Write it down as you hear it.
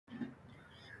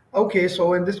Okay,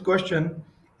 so in this question,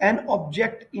 an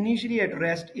object initially at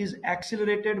rest is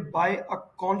accelerated by a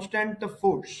constant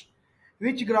force.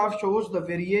 Which graph shows the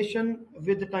variation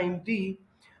with time t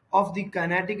of the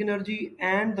kinetic energy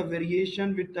and the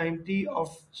variation with time t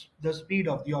of the speed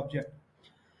of the object?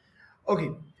 Okay,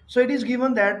 so it is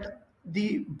given that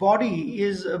the body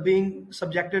is being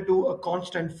subjected to a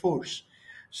constant force.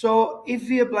 So if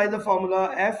we apply the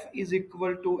formula F is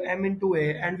equal to m into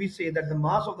A and we say that the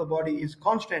mass of the body is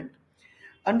constant,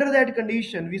 under that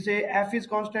condition, we say F is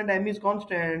constant, M is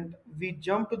constant, we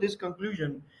jump to this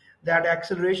conclusion that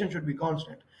acceleration should be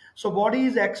constant. So body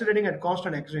is accelerating at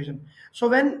constant acceleration. So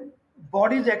when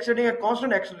body is accelerating at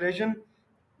constant acceleration,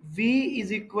 V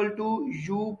is equal to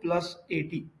U plus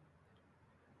AT,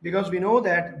 because we know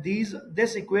that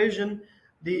this equation,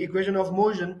 the equation of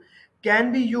motion,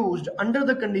 can be used under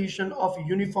the condition of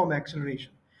uniform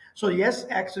acceleration. So yes,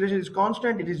 acceleration is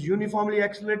constant, it is uniformly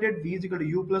accelerated, v is equal to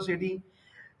u plus at,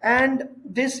 and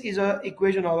this is a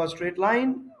equation of a straight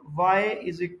line, y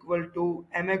is equal to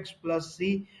mx plus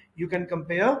c. You can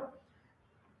compare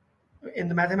in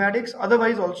the mathematics,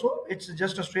 otherwise also it's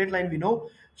just a straight line, we know.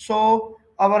 So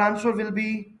our answer will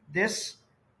be this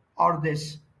or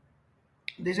this.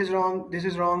 This is wrong, this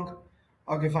is wrong.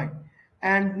 Okay, fine.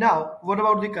 And now what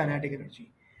about the kinetic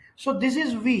energy? So this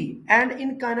is v, and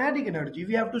in kinetic energy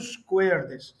we have to square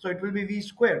this, so it will be v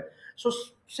squared. So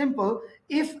simple,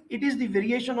 if it is the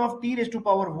variation of t raised to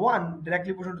power 1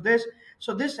 directly proportional to this,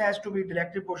 so this has to be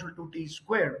directly proportional to t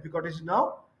squared because it is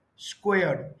now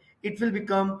squared. It will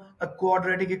become a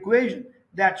quadratic equation,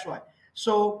 that's why.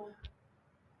 So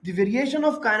the variation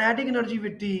of kinetic energy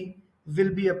with t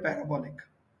will be a parabolic,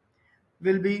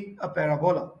 will be a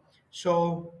parabola.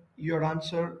 So your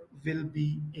answer will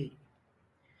be A.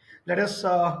 Let us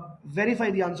verify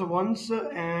the answer once.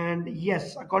 And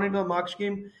yes, according to the mark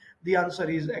scheme, the answer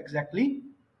is exactly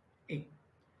A.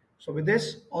 So with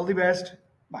this, all the best.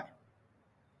 Bye.